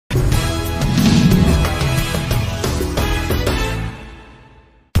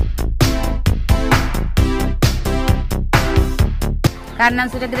കാരണം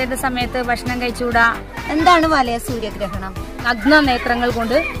സൂര്യഗ്രഹണ സമയത്ത് ഭക്ഷണം കഴിച്ചുകൂടാ. എന്താണ് വലയ സൂര്യഗ്രഹണം? നഗ്ന നേത്രങ്ങൾ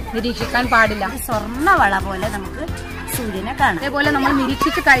കൊണ്ട് നിരീക്ഷിക്കാൻ പാടില്ല. സ്വർണ്ണവള പോലെ നമുക്ക് സൂര്യനെ കാണാം. അതേപോലെ നമ്മൾ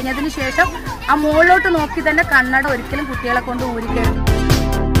നിരീക്ഷിച്ച് കഴിഞ്ഞതിന് ശേഷം ആ മുകളിലോട്ട് നോക്കി തന്നെ കണ്ണട ഒരിക്കലും കുട്ടികളെ കൊണ്ട് ഊരിക്കരുത്.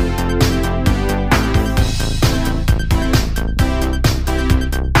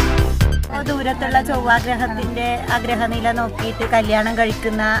 ദൂരത്തുള്ള ചൊവ്വാഗ്രഹത്തിന്റെ ആ ഗ്രഹനില നോക്കിയിട്ട് കല്യാണം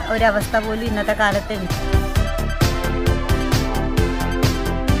കഴിക്കുന്ന ഒരവസ്ഥ പോലും ഇന്നത്തെ കാലത്തുണ്ട്.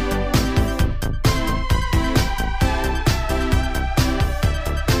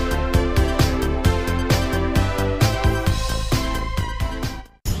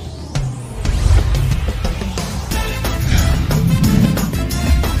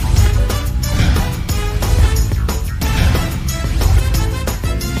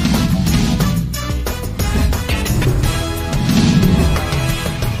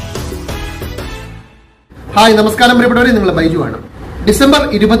 ഹായ്, നമസ്കാരം പ്രിയപ്പെട്ടവരെ, നിങ്ങളെ ബൈജു ആണ്. ഡിസംബർ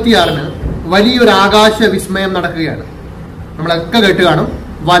 26 വലിയൊരു ആകാശ വിസ്മയം നടക്കുകയാണ്. നമ്മളൊക്കെ കേട്ട് കാണും,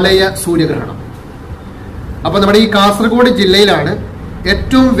 വലയ സൂര്യഗ്രഹണം. അപ്പൊ നമ്മുടെ ഈ കാസർഗോഡ് ജില്ലയിലാണ്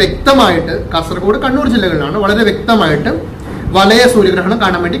ഏറ്റവും വ്യക്തമായിട്ട്, കാസർഗോഡ് കണ്ണൂർ ജില്ലകളിലാണ് വളരെ വ്യക്തമായിട്ട് വലയ സൂര്യഗ്രഹണം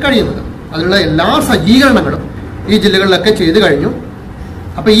കാണാൻ വേണ്ടി കഴിയുന്നത്. അതിനുള്ള എല്ലാ സജ്ജീകരണങ്ങളും ഈ ജില്ലകളിലൊക്കെ ചെയ്തു കഴിഞ്ഞു.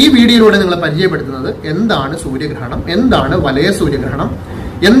 അപ്പൊ ഈ വീഡിയോയിലൂടെ നിങ്ങളെ പരിചയപ്പെടുത്തുന്നത് എന്താണ് സൂര്യഗ്രഹണം, എന്താണ് വലയ സൂര്യഗ്രഹണം,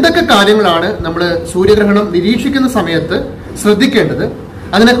 എന്തൊക്കെ കാര്യങ്ങളാണ് നമ്മൾ സൂര്യഗ്രഹണം നിരീക്ഷിക്കുന്ന സമയത്ത് ശ്രദ്ധിക്കേണ്ടത്,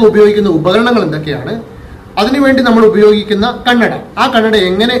 അതിനൊക്കെ ഉപയോഗിക്കുന്ന ഉപകരണങ്ങൾ എന്തൊക്കെയാണ്, അതിനുവേണ്ടി നമ്മൾ ഉപയോഗിക്കുന്ന കണ്ണട, ആ കണ്ണട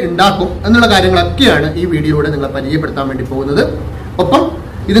എങ്ങനെ ഉണ്ടാക്കും എന്നുള്ള കാര്യങ്ങളൊക്കെയാണ് ഈ വീഡിയോയിലൂടെ നിങ്ങളെ പരിചയപ്പെടുത്താൻ വേണ്ടി പോകുന്നത്. ഒപ്പം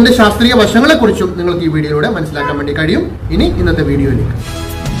ഇതിന്റെ ശാസ്ത്രീയ വശങ്ങളെക്കുറിച്ചും നിങ്ങൾക്ക് ഈ വീഡിയോയിലൂടെ മനസ്സിലാക്കാൻ വേണ്ടി കഴിയും. ഇനി ഇന്നത്തെ വീഡിയോയിലേക്ക്.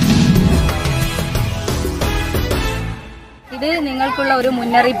 ഇത് നിങ്ങൾക്കുള്ള ഒരു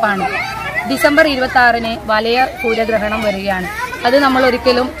മുന്നറിയിപ്പാണ്. ഡിസംബർ 26 വലയ സൂര്യഗ്രഹണം വരികയാണ്. അത് നമ്മൾ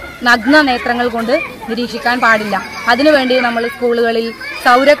ഒരിക്കലും നഗ്ന നേത്രങ്ങൾ കൊണ്ട് നിരീക്ഷിക്കാൻ പാടില്ല. അതിനുവേണ്ടി നമ്മൾ സ്കൂളുകളിൽ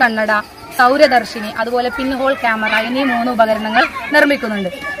സൗര കണ്ണട, സൗരദർശിനി, അതുപോലെ പിൻ ഹോൾ ക്യാമറ എന്നീ 3 ഉപകരണങ്ങൾ നിർമ്മിക്കുന്നുണ്ട്.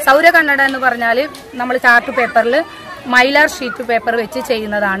 സൗര കണ്ണട എന്ന് പറഞ്ഞാൽ നമ്മൾ ചാർട്ട് പേപ്പറിൽ മൈലാർ ഷീറ്റ് പേപ്പർ വെച്ച്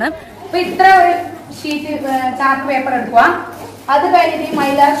ചെയ്യുന്നതാണ്. ഇപ്പൊ ഇത്ര ഒരു ഷീറ്റ് ചാർട്ട് പേപ്പർ എടുക്കുക. അത് കഴിഞ്ഞിട്ട് ഈ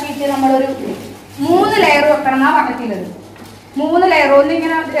മൈലാർ ഷീറ്റ് നമ്മളൊരു 3 ലെയർ വെക്കണം എന്നാ പറഞ്ഞിട്ടുള്ളത്. 3 ലെയർ,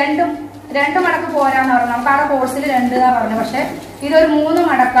 ഒന്നിങ്ങനെ രണ്ട് മടക്ക് പോരാന്ന് പറഞ്ഞു. നമുക്ക് ആ കോഴ്സിൽ 2 പറഞ്ഞു. പക്ഷെ ഇതൊരു 3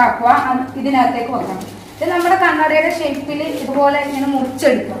 മടക്കാക്കുക, ഇതിനകത്തേക്ക് വെക്കണം. ഇത് നമ്മുടെ കണ്ണടയുടെ ഷേപ്പിൽ ഇതുപോലെ ഇങ്ങനെ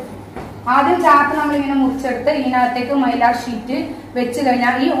മുറിച്ചെടുക്കും. ആദ്യം ചാർട്ട് നമ്മൾ ഇങ്ങനെ മുറിച്ചെടുത്ത് ഇതിനകത്തേക്ക് മൈലാർ ഷീറ്റ് വെച്ച്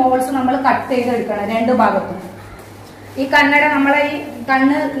കഴിഞ്ഞാൽ ഈ ഹോൾസ് നമ്മൾ കട്ട് ചെയ്തെടുക്കണം 2 ഭാഗത്തും. ഈ കണ്ണട നമ്മളെ ഈ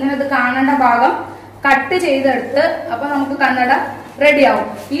കണ്ണ് ഇങ്ങനെ ഇത് കാണേണ്ട ഭാഗം കട്ട് ചെയ്തെടുത്ത് അപ്പൊ നമുക്ക് കണ്ണട റെഡിയാവും.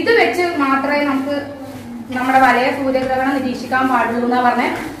 ഇത് വെച്ച് മാത്രമേ നമുക്ക് നമ്മുടെ വലയ സൂര്യഗ്രഹണം നിരീക്ഷിക്കാൻ പാടുള്ളൂ എന്നാ പറഞ്ഞേ.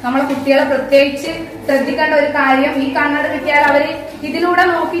 നമ്മളെ കുട്ടികളെ പ്രത്യേകിച്ച് ശ്രദ്ധിക്കേണ്ട ഒരു കാര്യം, ഈ കണ്ണട കിട്ടിയാൽ അവര് ഇതിലൂടെ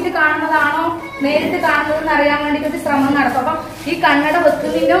നോക്കിയിട്ട് കാണുന്നതാണോ നേരിട്ട് കാണുന്നതെന്ന് അറിയാൻ വേണ്ടിയിട്ട് ഒരു ശ്രമം നടത്തും. അപ്പം ഈ കണ്ണട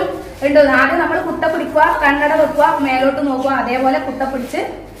വെക്കുന്നതിനും ഉണ്ടോ, ആദ്യം നമ്മൾ കുട്ട പിടിക്കുക, കണ്ണട വെക്കുക, മേലോട്ട് നോക്കുക, അതേപോലെ കുട്ട പിടിച്ച്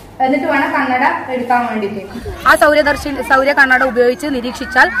എന്നിട്ട് വേണം കണ്ണട എടുക്കാൻ വേണ്ടിയിട്ട്. ആ സൗര കണ്ണട ഉപയോഗിച്ച്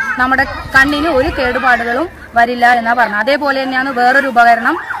നിരീക്ഷിച്ചാൽ നമ്മുടെ കണ്ണിന് ഒരു കേടുപാടുകളും വരില്ല എന്നാ പറഞ്ഞത്. അതേപോലെ തന്നെയാണ് വേറൊരു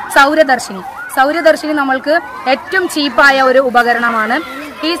ഉപകരണം സൗരദർശിനി. സൗരദർശിനി നമ്മൾക്ക് ഏറ്റവും ചീപ്പായ ഒരു ഉപകരണമാണ്.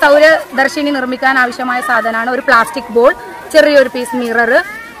 ഈ സൗരദർശിനി നിർമ്മിക്കാൻ ആവശ്യമായ സാധനമാണ് ഒരു പ്ലാസ്റ്റിക് ബോൾ, ചെറിയൊരു പീസ് മിറർ,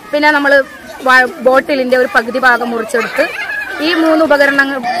 പിന്നെ നമ്മൾ ബോട്ടിലിന്റെ ഒരു പകുതി ഭാഗം മുറിച്ചെടുത്ത് ഈ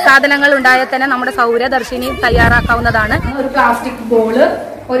 3 സാധനങ്ങൾ ഉണ്ടായാൽ തന്നെ നമ്മുടെ സൗരദർശിനി തയ്യാറാക്കാവുന്നതാണ്. ഒരു പ്ലാസ്റ്റിക് ബോള്,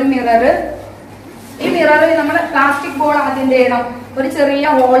 ഒരു മിറർ. ഈ മിററിൽ നമ്മുടെ പ്ലാസ്റ്റിക് ബോൾ ആദ്യം ചെയ്യണം, ഒരു ചെറിയ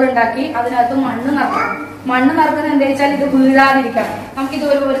ഹോൾ ഉണ്ടാക്കി അതിനകത്ത് മണ്ണ് നിറക്കണം. മണ്ണ് നിറക്കുന്നത് എന്താ വെച്ചാൽ ഇത് വീഴാതിരിക്കണം. നമുക്കിത്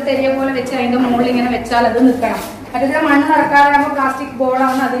ഒരു തെരിയ പോലെ വെച്ച് അതിന്റെ മുകളിൽ ഇങ്ങനെ വെച്ചാൽ അത് നിൽക്കണം. മറ്റേ മണ്ണ് നിറക്കാതെ പ്ലാസ്റ്റിക്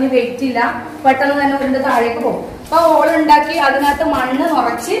ബോളാണ്, അതിന് വെയിറ്റ് ഇല്ല, പെട്ടെന്ന് തന്നെ ഉരുണ്ട് താഴേക്ക് പോകും. അപ്പൊ ഹോൾ ഉണ്ടാക്കി അതിനകത്ത് മണ്ണ്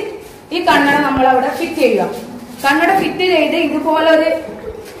നിറച്ച് ഈ കണ്ണട നമ്മൾ അവിടെ ഫിറ്റ് ചെയ്യുക. കണ്ണട ഫിറ്റ് ചെയ്ത് ഇതുപോലെ ഒരു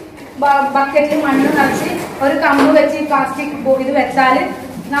ബക്കറ്റിൽ മണ്ണ് നിറച്ച് ഒരു കമ്പ് വെച്ച് ഈ പ്ലാസ്റ്റിക് ഇത് വെച്ചാല്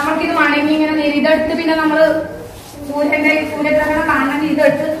നമുക്കിത് മണങ്ങി ഇങ്ങനെ ഇതെടുത്ത് പിന്നെ നമ്മള് സൂര്യഗ്രഹണം കാണാൻ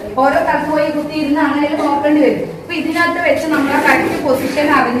ഇതെടുത്ത് ഓരോ സ്ഥലത്ത് പോയി കുത്തി ഇരുന്ന് അങ്ങനെ നോക്കേണ്ടി വരും. അപ്പൊ ഇതിനകത്ത് വെച്ച് നമ്മളെ കറക്റ്റ് പൊസിഷൻ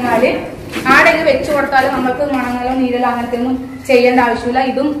അറിഞ്ഞാല് ആടെ ഇത് വെച്ച് കൊടുത്താൽ നമുക്ക് മണങ്ങളോ നീരലോ അങ്ങനത്തെ ഒന്നും ചെയ്യേണ്ട ആവശ്യമില്ല.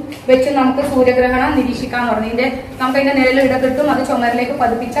 ഇതും വെച്ച് നമുക്ക് സൂര്യഗ്രഹണം നിരീക്ഷിക്കാൻ തുടങ്ങി. നമുക്ക് അതിന്റെ നിഴലും ഇട കിട്ടും. അത് ചുമരിലേക്ക്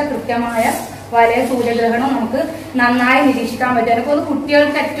പതിപ്പിച്ച കൃത്യമായ വലയ സൂര്യഗ്രഹണം നമുക്ക് നന്നായി നിരീക്ഷിക്കാൻ പറ്റും. എനിക്കൊന്ന്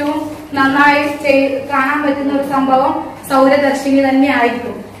കുട്ടികൾക്ക് ഏറ്റവും നന്നായി കാണാൻ പറ്റുന്ന ഒരു സംഭവം സൗരദർശിനി തന്നെ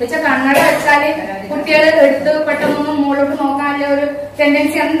ആയിരിക്കും. വെച്ചാൽ കണ്ണട വെച്ചാല് കുട്ടികൾ എടുത്ത് പെട്ടെന്നൊന്നും മുകളിലോട്ട് നോക്കാനുള്ള ഒരു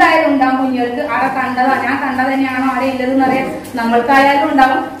ടെൻഡൻസി എന്തായാലും ഉണ്ടാകും കുഞ്ഞുങ്ങൾക്ക്. ആടെ കണ്ടതാ, ഞാൻ കണ്ടത് തന്നെയാണോ ആടെ ഇല്ലതെന്ന് അറിയാൻ നമ്മൾക്കായാലും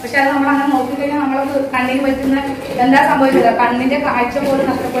ഉണ്ടാവും. പക്ഷെ അത് നമ്മൾ അങ്ങനെ നോക്കിക്കഴിഞ്ഞാൽ നമ്മളത് കണ്ണിന് പറ്റുന്ന എന്താ സംഭവിച്ചത്, കണ്ണിന്റെ കാഴ്ച പോലും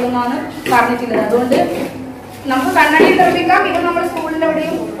നഷ്ടപ്പെടുന്നതാണ് പറഞ്ഞിട്ടുള്ളത്. അതുകൊണ്ട് നമുക്ക് കണ്ണടയിൽ നിർമ്മിക്കാം. ഇത് നമ്മുടെ സ്കൂളിന്റെ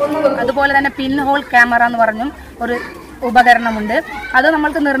എവിടെയും ഒന്ന് വെക്കും. അതുപോലെ തന്നെ പിൻ ഹോൾ ക്യാമറ എന്ന് പറഞ്ഞു ഒരു ഉപകരണമുണ്ട്. അത്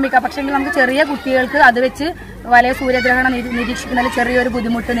നമ്മൾക്ക് നിർമ്മിക്കാം. പക്ഷേ നമുക്ക് ചെറിയ കുട്ടികൾക്ക് അത് വെച്ച് വലയ സൂര്യഗ്രഹണം നിരീക്ഷിക്കുന്നതിൽ ചെറിയൊരു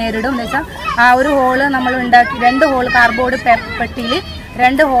ബുദ്ധിമുട്ട് നേരിടും. എന്ന് വെച്ചാൽ ആ ഒരു ഹോള് നമ്മൾ ഉണ്ടാക്കി 2 ഹോള് കാർഡ്ബോർഡ് പെട്ടിയിൽ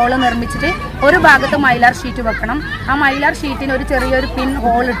 2 ഹോള് നിർമ്മിച്ചിട്ട് ഒരു ഭാഗത്ത് മൈലാർ ഷീറ്റ് വെക്കണം. ആ മൈലാർ ഷീറ്റിന് ഒരു ചെറിയൊരു പിൻ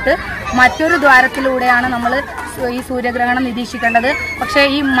ഹോളിട്ട് മറ്റൊരു ദ്വാരത്തിലൂടെയാണ് നമ്മൾ ഈ സൂര്യഗ്രഹണം നിരീക്ഷിക്കേണ്ടത്. പക്ഷേ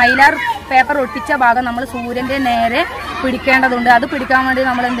ഈ മൈലാർ പേപ്പർ ഒട്ടിച്ച ഭാഗം നമ്മൾ സൂര്യൻ്റെ നേരെ പിടിക്കേണ്ടതുണ്ട്. അത് പിടിക്കാൻ വേണ്ടി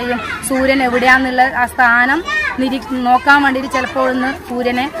നമ്മൾ എന്ത് ചെയ്യും, സൂര്യൻ എവിടെയാണെന്നുള്ള ആ സ്ഥാനം നോക്കാൻ വേണ്ടിയിട്ട് ചിലപ്പോൾ ഒന്ന്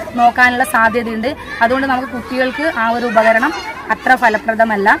സൂര്യനെ നോക്കാനുള്ള സാധ്യതയുണ്ട്. അതുകൊണ്ട് നമുക്ക് കുട്ടികൾക്ക് ആ ഒരു ഉപകരണം അത്ര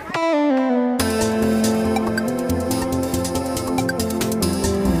ഫലപ്രദമല്ല.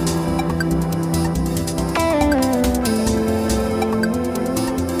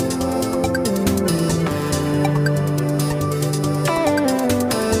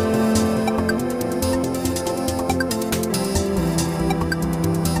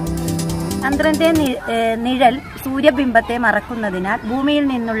 ചന്ദ്രന്റെ നിഴൽ സൂര്യബിംബത്തെ മറക്കുന്നതിനാൽ ഭൂമിയിൽ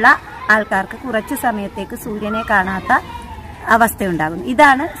നിന്നുള്ള ആൾക്കാർക്ക് കുറച്ചു സമയത്തേക്ക് സൂര്യനെ കാണാത്ത അവസ്ഥയുണ്ടാകുന്നു.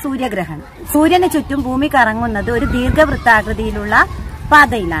 ഇതാണ് സൂര്യഗ്രഹണം. സൂര്യന് ചുറ്റും ഭൂമി കറങ്ങുന്നത് ഒരു ദീർഘവൃത്താകൃതിയിലുള്ള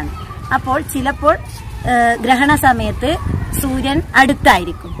പാതയിലാണ്. അപ്പോൾ ചിലപ്പോൾ ഗ്രഹണ സമയത്ത് സൂര്യൻ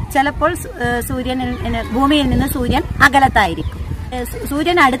അടുത്തായിരിക്കും, ചിലപ്പോൾ ഭൂമിയിൽ നിന്ന് സൂര്യൻ അകലത്തായിരിക്കും.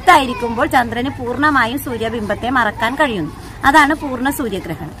 സൂര്യൻ അടുത്തായിരിക്കുമ്പോൾ ചന്ദ്രന് പൂർണ്ണമായും സൂര്യബിംബത്തെ മറക്കാൻ കഴിയുന്നു. അതാണ് പൂർണ്ണ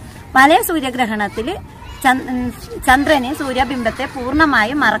സൂര്യഗ്രഹണം. വലയ സൂര്യഗ്രഹണത്തിൽ ചന്ദ്രന് സൂര്യബിംബത്തെ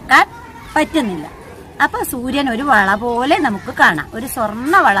പൂർണ്ണമായും മറക്കാൻ പറ്റുന്നില്ല. അപ്പൊ സൂര്യൻ ഒരു വള പോലെ നമുക്ക് കാണാം, ഒരു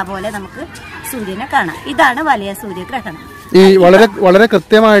സ്വർണ്ണ വള പോലെ നമുക്ക് സൂര്യനെ കാണാം. ഇതാണ് വലയ സൂര്യഗ്രഹണം. ഈ വളരെ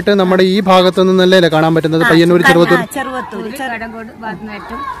കൃത്യമായിട്ട് നമ്മുടെ ഈ ഭാഗത്തു നിന്നല്ലേ കാണാൻ പറ്റുന്നത്? പയ്യന്നൂർ, ചെറുവത്തൂർ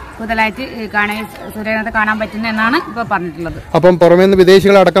കൂടുതലായിട്ട് സൂര്യഗ്രഹണത്തെ കാണാൻ പറ്റുന്ന എന്നാണ് ഇപ്പൊ പറഞ്ഞിട്ടുള്ളത്. അപ്പം പുറമേ നിന്ന്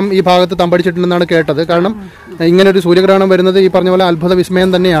വിദേശികളടക്കം ഈ ഭാഗത്ത് തമ്പടിച്ചിട്ടുണ്ടെന്നാണ് കേട്ടത്. കാരണം ഇങ്ങനെ ഒരു സൂര്യഗ്രഹണം വരുന്നത് ഈ പറഞ്ഞ പോലെ അത്ഭുത വിസ്മയം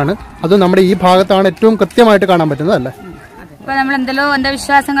തന്നെയാണ്. അത് നമ്മുടെ ഈ ഭാഗത്താണ് ഏറ്റവും കൃത്യമായിട്ട് കാണാൻ പറ്റുന്നത് അല്ലേ? ഇപ്പൊ നമ്മൾ എന്തെല്ലോ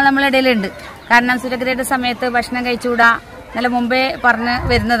അന്ധവിശ്വാസങ്ങൾ നമ്മുടെ ഇടയിലുണ്ട്. കാരണം സൂര്യഗ്രഹണ സമയത്ത് ഭക്ഷണം കഴിച്ചുകൂടാ നല്ല മുമ്പേ പറഞ്ഞ്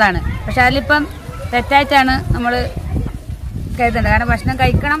വരുന്നതാണ്. പക്ഷെ അതിലിപ്പം തെറ്റായിട്ടാണ് നമ്മൾ കരുതേണ്ടത്. കാരണം ഭക്ഷണം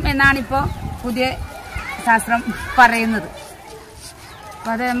കഴിക്കണം എന്നാണ് ഇപ്പോൾ പുതിയ ശാസ്ത്രം പറയുന്നത്.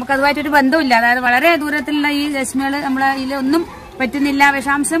 അപ്പോൾ അത് നമുക്കതുമായിട്ടൊരു ബന്ധമില്ല. അതായത് വളരെ ദൂരത്തിലുള്ള ഈ രശ്മികൾ നമ്മളെ ഇതിലൊന്നും പറ്റുന്നില്ല,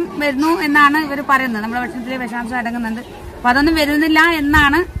 വിഷാംശം വരുന്നു എന്നാണ് ഇവർ പറയുന്നത്. നമ്മുടെ ഭക്ഷണത്തിൽ വിഷാംശം അടങ്ങുന്നുണ്ട്. അപ്പം അതൊന്നും വരുന്നില്ല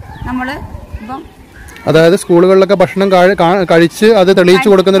എന്നാണ് നമ്മൾ ഇപ്പം, അതായത് സ്കൂളുകളിലൊക്കെ ഭക്ഷണം കഴിച്ച് അത് തെളിയിച്ചു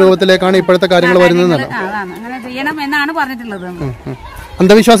കൊടുക്കുന്ന രൂപത്തിലേക്കാണ് ഇപ്പോഴത്തെ കാര്യങ്ങൾ വരുന്നത്. അതാണ് അങ്ങനെ ചെയ്യണം എന്നാണ് പറഞ്ഞിട്ടുള്ളത്.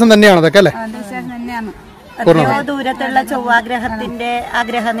 അന്ധവിശ്വാസം തന്നെയാണ് അതൊക്കെ അല്ലേ? അന്ധവിശ്വാസം തന്നെയാണ്. എത്രയോ ദൂരത്തുള്ള ചൊവ്വാഗ്രഹത്തിന്റെ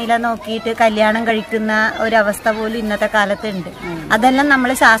ആഗ്രഹനില നോക്കിയിട്ട് കല്യാണം കഴിക്കുന്ന ഒരവസ്ഥ പോലും ഇന്നത്തെ കാലത്തുണ്ട്. അതെല്ലാം നമ്മൾ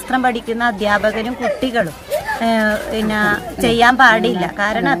ശാസ്ത്രം പഠിക്കുന്ന അധ്യാപകരും കുട്ടികളും പിന്നെ ചെയ്യാൻ പാടില്ല.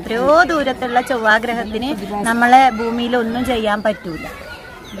 കാരണം എത്രയോ ദൂരത്തുള്ള ചൊവ്വാഗ്രഹത്തിന് നമ്മളെ ഭൂമിയിൽ ഒന്നും ചെയ്യാൻ പറ്റൂല.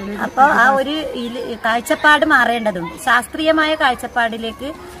 അപ്പോൾ ആ ഒരു കാഴ്ചപ്പാട് മാറേണ്ടതുണ്ട്. ശാസ്ത്രീയമായ കാഴ്ചപ്പാടിലേക്ക്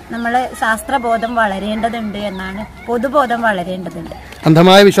നമ്മളെ ശാസ്ത്രബോധം വളരേണ്ടതുണ്ട് എന്നാണ്, പൊതുബോധം വളരേണ്ടതുണ്ട്.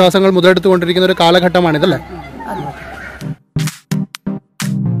 അന്ധമായ വിശ്വാസങ്ങൾ മുതലെടുത്തുകൊണ്ടിരിക്കുന്ന ഒരു കാലഘട്ടമാണിതല്ലേ?